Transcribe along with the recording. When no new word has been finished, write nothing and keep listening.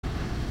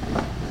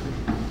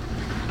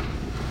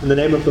In the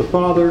name of the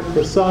Father,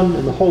 the Son,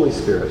 and the Holy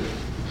Spirit.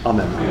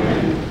 Amen.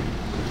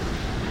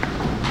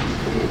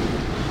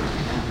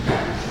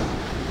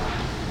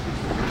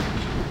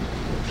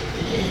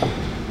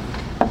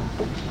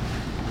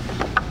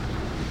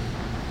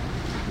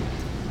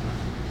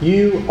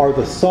 You are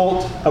the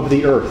salt of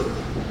the earth.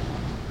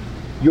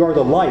 You are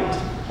the light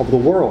of the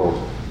world.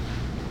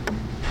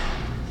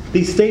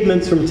 These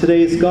statements from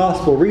today's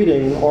gospel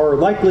reading are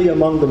likely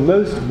among the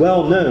most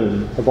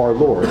well-known of our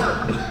Lord.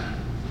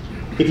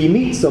 If you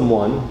meet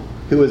someone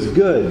who is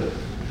good,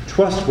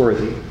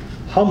 trustworthy,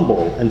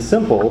 humble, and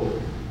simple,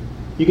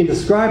 you can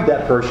describe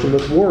that person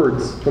with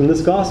words from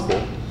this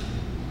gospel.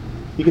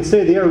 You can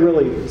say they are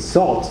really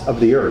salt of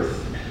the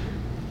earth.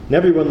 And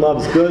everyone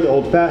loves good,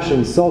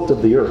 old-fashioned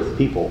salt-of-the-earth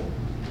people.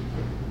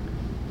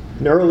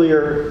 And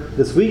earlier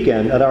this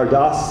weekend at our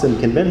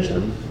diocesan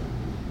convention,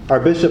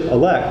 our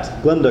bishop-elect,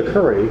 Glenda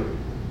Curry,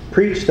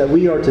 preached that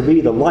we are to be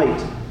the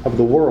light of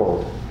the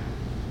world.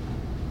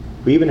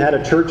 We even had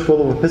a church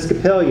full of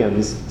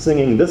Episcopalians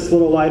singing, "This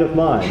little light of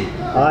mine,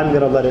 I'm going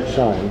to let it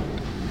shine."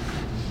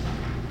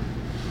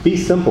 Be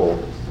simple.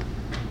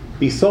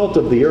 Be salt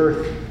of the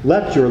earth.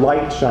 Let your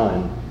light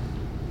shine.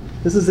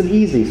 This is an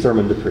easy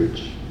sermon to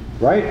preach,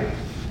 right?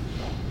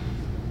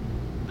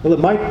 Well, it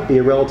might be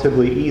a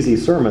relatively easy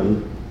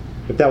sermon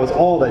if that was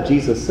all that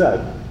Jesus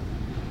said.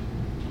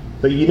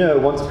 But you know,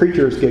 once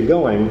preachers get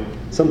going,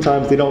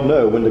 sometimes they don't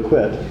know when to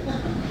quit.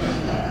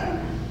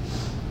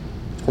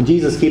 And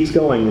Jesus keeps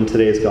going in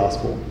today's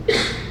gospel.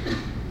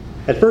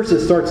 At first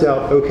it starts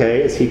out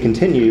okay as he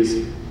continues,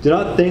 "Do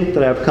not think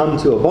that I have come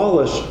to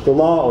abolish the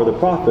law or the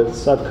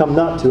prophets. I've come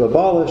not to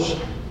abolish,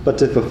 but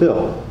to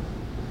fulfill."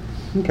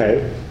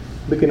 Okay,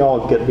 we can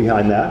all get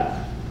behind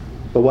that.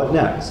 But what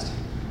next?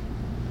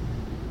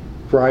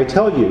 "For I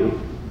tell you,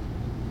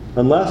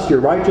 unless your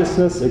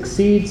righteousness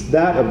exceeds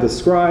that of the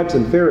scribes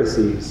and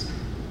Pharisees,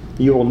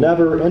 you will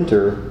never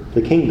enter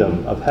the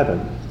kingdom of heaven."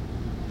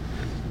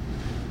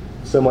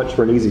 So much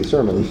for an easy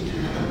sermon.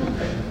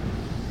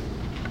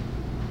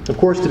 Of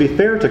course, to be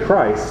fair to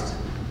Christ,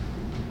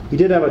 he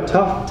did have a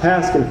tough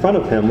task in front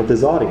of him with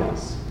his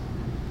audience.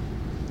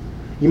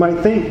 You might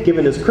think,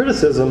 given his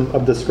criticism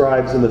of the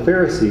scribes and the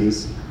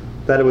Pharisees,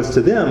 that it was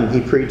to them he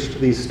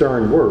preached these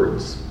stern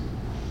words,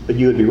 but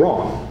you would be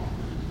wrong.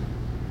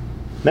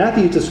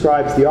 Matthew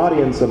describes the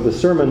audience of the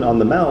Sermon on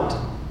the Mount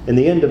in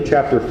the end of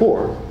chapter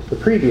 4, the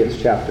previous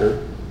chapter,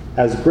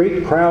 as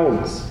great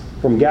crowds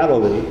from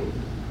Galilee,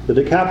 the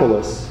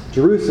Decapolis,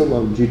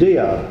 Jerusalem,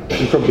 Judea,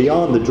 and from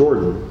beyond the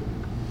Jordan.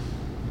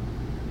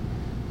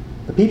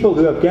 The people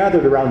who have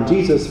gathered around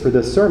Jesus for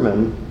this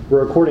sermon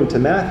were, according to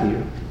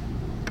Matthew,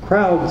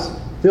 crowds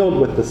filled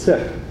with the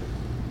sick,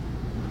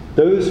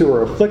 those who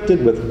were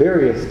afflicted with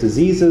various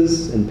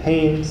diseases and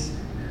pains,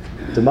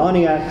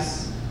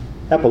 demoniacs,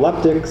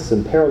 epileptics,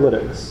 and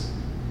paralytics.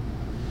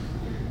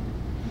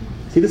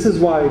 See, this is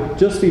why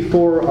just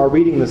before our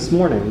reading this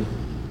morning,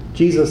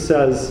 Jesus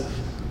says,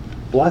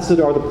 "Blessed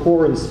are the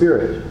poor in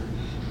spirit.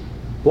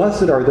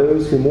 Blessed are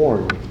those who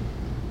mourn.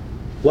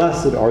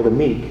 Blessed are the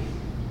meek."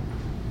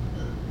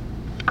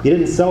 He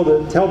didn't tell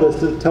this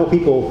to tell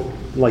people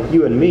like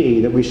you and me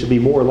that we should be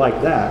more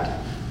like that.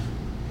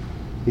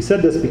 He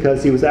said this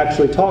because he was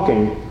actually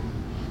talking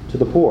to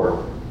the poor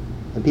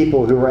and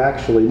people who were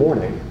actually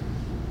mourning.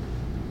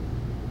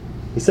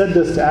 He said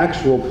this to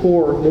actual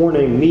poor,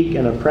 mourning, meek,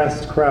 and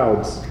oppressed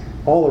crowds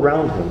all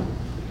around him,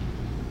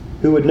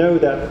 who would know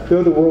that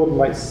though the world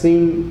might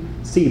see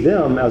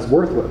them as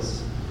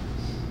worthless,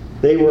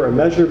 they were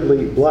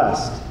immeasurably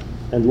blessed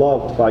and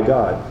loved by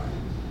God,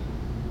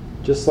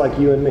 just like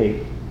you and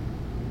me.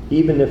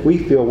 Even if we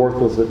feel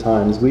worthless at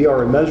times, we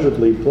are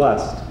immeasurably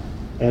blessed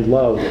and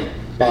loved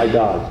by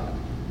God.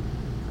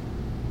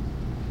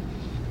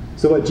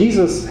 So what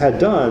Jesus had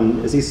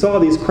done is he saw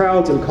these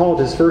crowds and called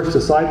his first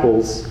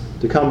disciples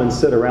to come and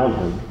sit around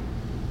him.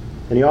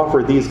 And he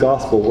offered these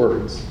gospel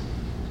words.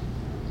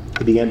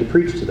 He began to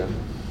preach to them,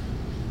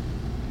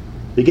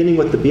 beginning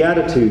with the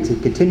Beatitudes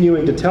and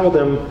continuing to tell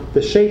them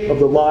the shape of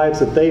the lives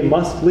that they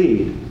must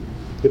lead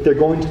if they're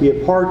going to be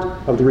a part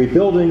of the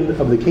rebuilding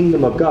of the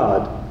kingdom of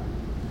God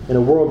in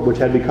a world which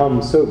had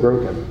become so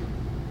broken.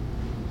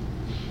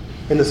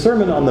 In the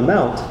Sermon on the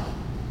Mount,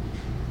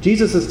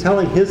 Jesus is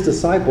telling his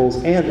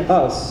disciples and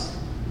us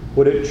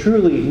what it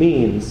truly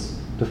means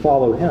to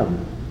follow him.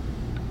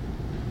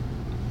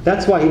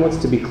 That's why he wants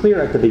to be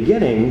clear at the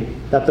beginning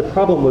that the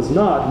problem was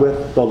not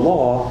with the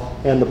law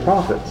and the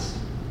prophets.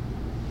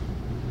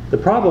 The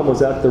problem was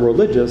that the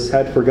religious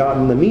had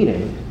forgotten the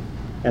meaning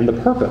and the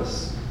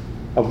purpose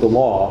of the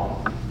law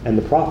and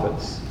the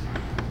prophets.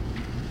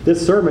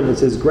 This sermon is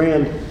his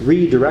grand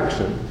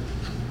redirection,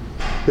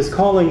 his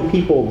calling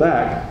people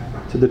back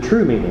to the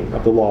true meaning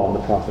of the law and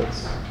the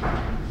prophets,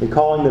 and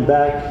calling them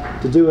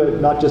back to do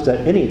it not just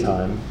at any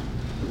time,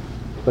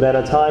 but at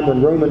a time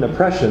when Roman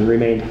oppression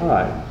remained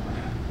high,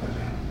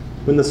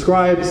 when the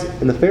scribes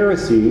and the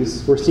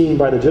Pharisees were seen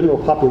by the general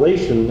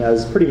population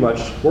as pretty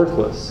much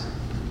worthless.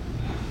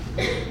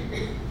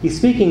 He's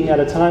speaking at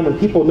a time when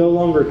people no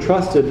longer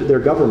trusted their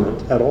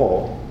government at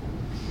all.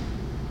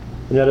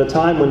 and at a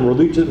time when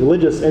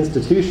religious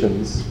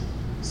institutions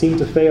seem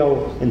to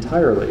fail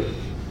entirely.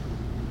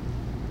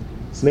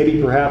 So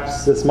maybe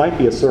perhaps this might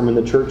be a sermon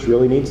the church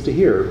really needs to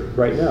hear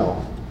right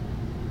now.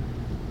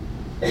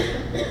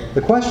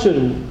 The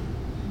question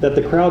that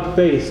the crowd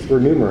faced were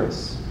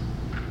numerous.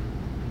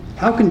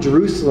 How can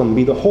Jerusalem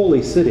be the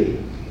holy city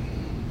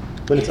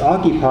when it's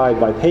occupied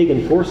by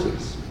pagan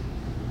forces?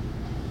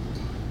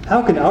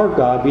 How can our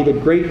God be the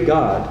great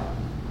God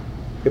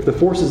if the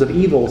forces of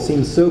evil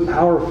seem so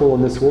powerful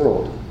in this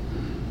world?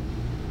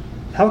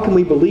 How can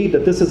we believe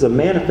that this is a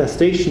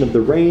manifestation of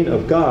the reign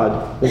of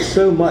God when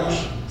so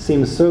much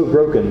seems so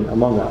broken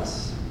among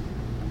us?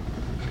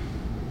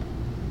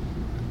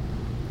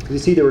 You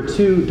see, there were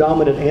two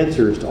dominant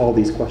answers to all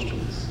these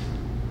questions.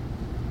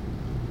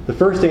 The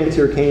first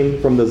answer came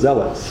from the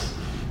Zealots.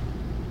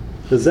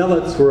 The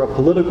Zealots were a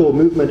political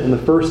movement in the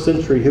first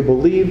century who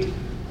believed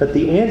that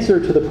the answer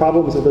to the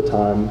problems of the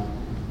time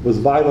was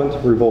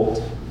violent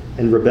revolt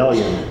and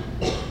rebellion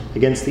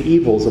against the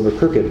evils of a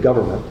crooked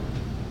government.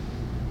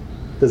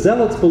 The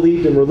Zealots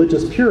believed in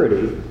religious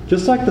purity,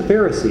 just like the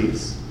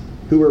Pharisees,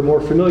 who we're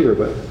more familiar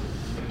with.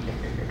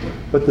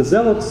 But the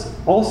Zealots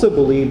also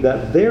believed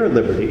that their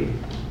liberty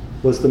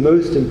was the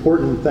most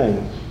important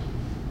thing,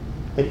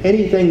 and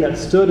anything that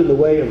stood in the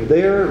way of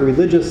their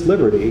religious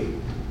liberty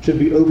should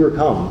be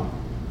overcome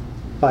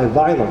by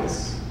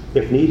violence,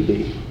 if need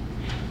be,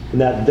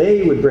 and that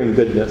they would bring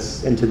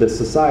goodness into this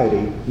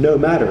society, no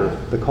matter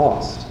the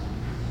cost.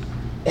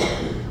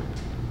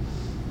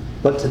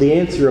 But to the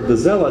answer of the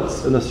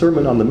Zealots in the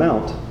Sermon on the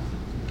Mount,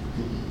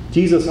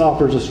 Jesus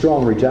offers a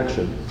strong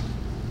rejection.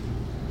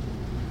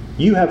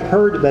 You have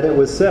heard that it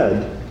was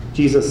said,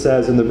 Jesus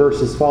says in the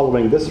verses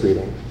following this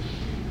reading,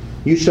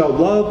 you shall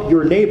love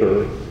your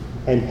neighbor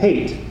and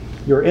hate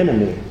your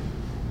enemy.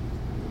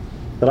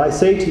 But I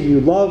say to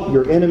you, love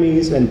your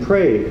enemies and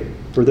pray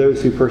for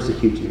those who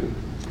persecute you.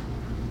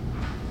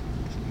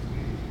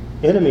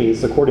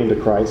 Enemies, according to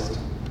Christ,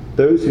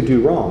 those who do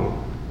wrong,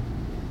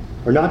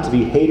 are not to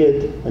be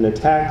hated and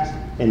attacked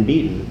and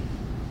beaten.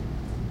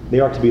 They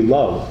are to be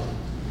loved.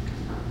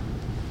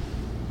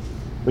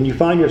 When you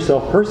find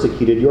yourself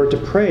persecuted, you are to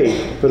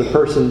pray for the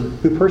person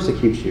who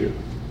persecutes you.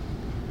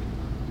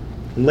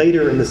 And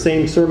later in the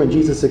same sermon,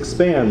 Jesus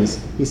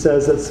expands. He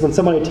says that when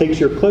somebody takes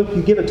your cloak,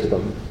 you give it to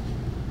them.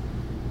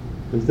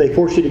 If they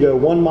force you to go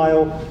 1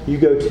 mile, you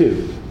go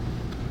 2.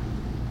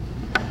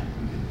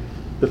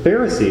 The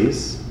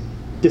Pharisees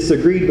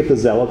disagreed with the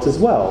Zealots as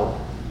well,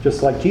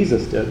 just like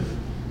Jesus did.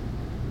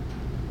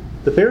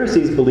 The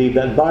Pharisees believed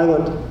that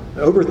violent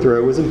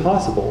overthrow was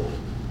impossible.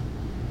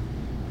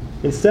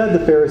 Instead,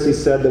 the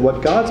Pharisees said that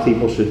what God's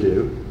people should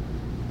do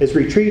is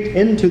retreat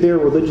into their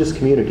religious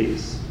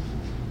communities,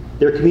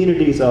 their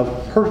communities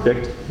of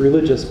perfect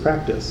religious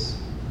practice.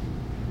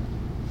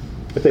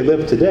 If they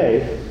lived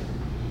today,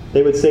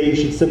 they would say you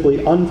should simply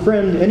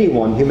unfriend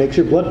anyone who makes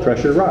your blood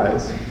pressure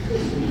rise.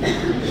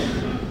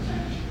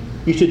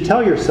 You should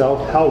tell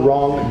yourself how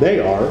wrong they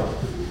are.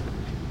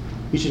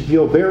 You should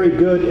feel very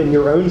good in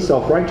your own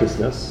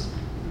self-righteousness,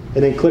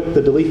 and then click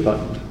the delete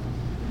button.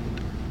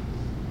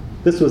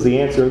 This was the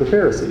answer of the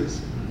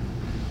Pharisees.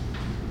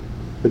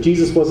 But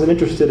Jesus wasn't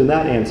interested in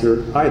that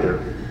answer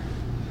either.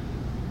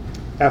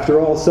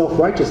 After all,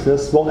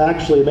 self-righteousness won't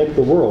actually make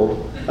the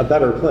world a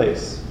better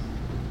place.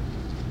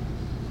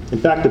 In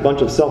fact, a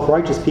bunch of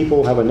self-righteous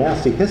people have a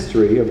nasty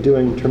history of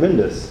doing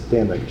tremendous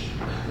damage.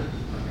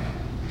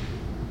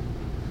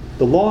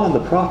 The law and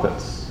the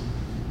prophets,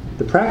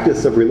 the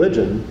practice of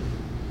religion,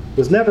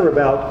 was never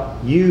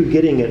about you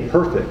getting it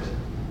perfect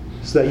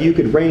so that you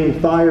could rain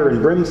fire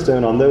and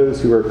brimstone on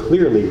those who are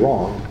clearly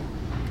wrong.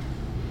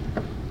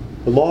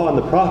 The law and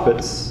the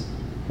prophets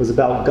was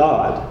about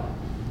God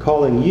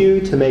calling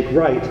you to make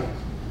right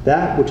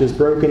that which is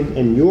broken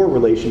in your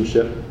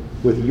relationship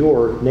with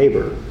your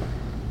neighbor.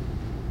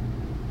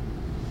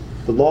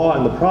 The law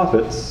and the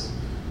prophets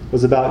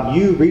was about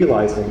you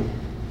realizing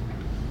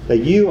that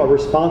you are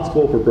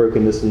responsible for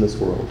brokenness in this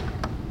world,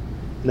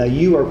 and that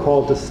you are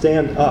called to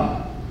stand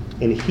up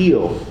and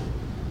heal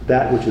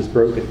that which is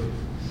broken.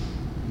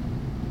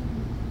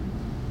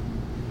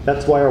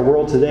 That's why our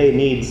world today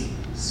needs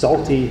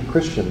salty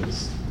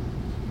Christians.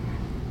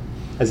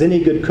 As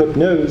any good cook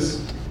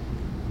knows,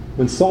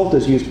 when salt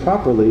is used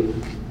properly,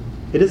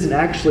 it isn't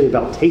actually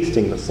about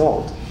tasting the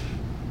salt.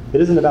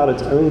 It isn't about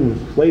its own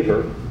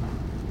flavor.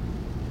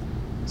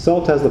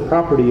 Salt has the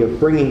property of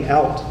bringing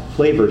out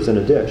flavors in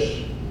a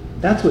dish.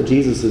 That's what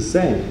Jesus is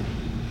saying.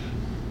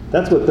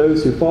 That's what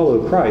those who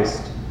follow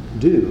Christ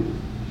do.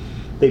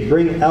 They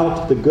bring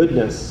out the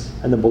goodness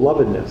and the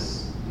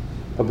belovedness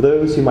of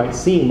those who might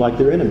seem like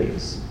their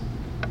enemies.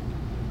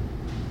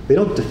 They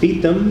don't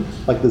defeat them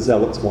like the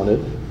Zealots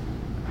wanted.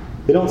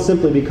 They don't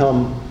simply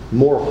become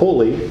more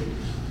holy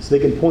so they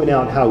can point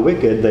out how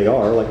wicked they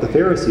are like the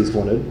Pharisees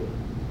wanted.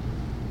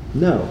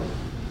 No.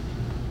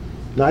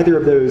 Neither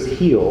of those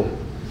heal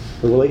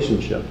the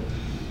relationship.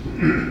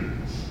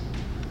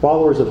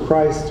 Followers of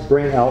Christ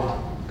bring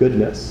out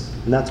goodness,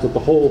 and that's what the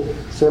whole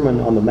Sermon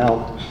on the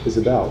Mount is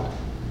about.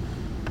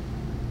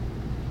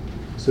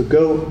 So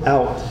go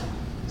out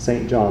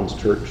St. John's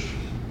Church.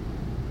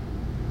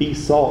 Be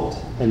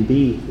salt and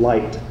be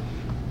light.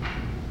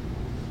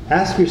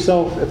 Ask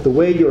yourself if the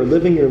way you are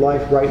living your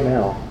life right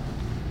now,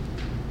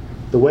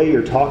 the way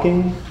you're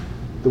talking,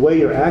 the way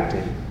you're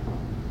acting,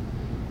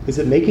 is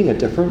it making a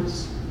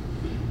difference?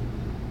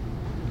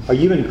 Are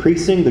you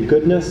increasing the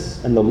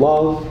goodness and the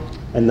love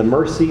and the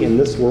mercy in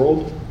this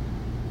world?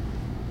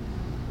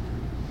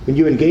 When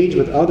you engage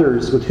with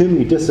others with whom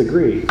you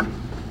disagree,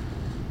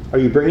 are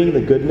you bringing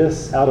the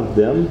goodness out of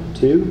them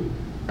too?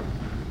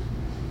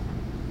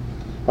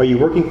 Are you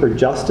working for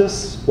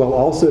justice while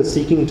also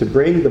seeking to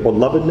bring the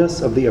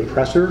belovedness of the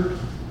oppressor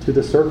to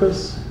the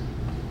surface,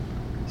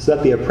 so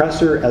that the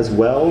oppressor as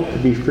well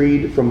could be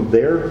freed from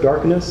their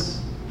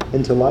darkness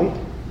into light?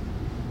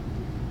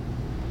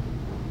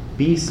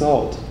 Be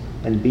salt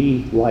and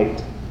be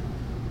light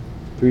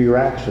through your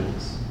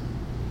actions,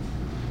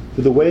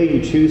 through the way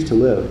you choose to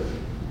live,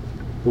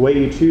 the way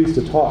you choose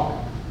to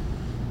talk,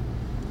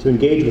 to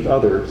engage with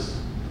others,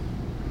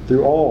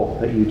 through all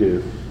that you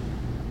do.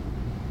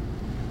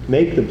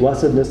 Make the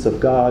blessedness of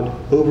God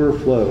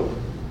overflow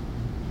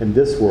in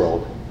this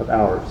world of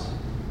ours.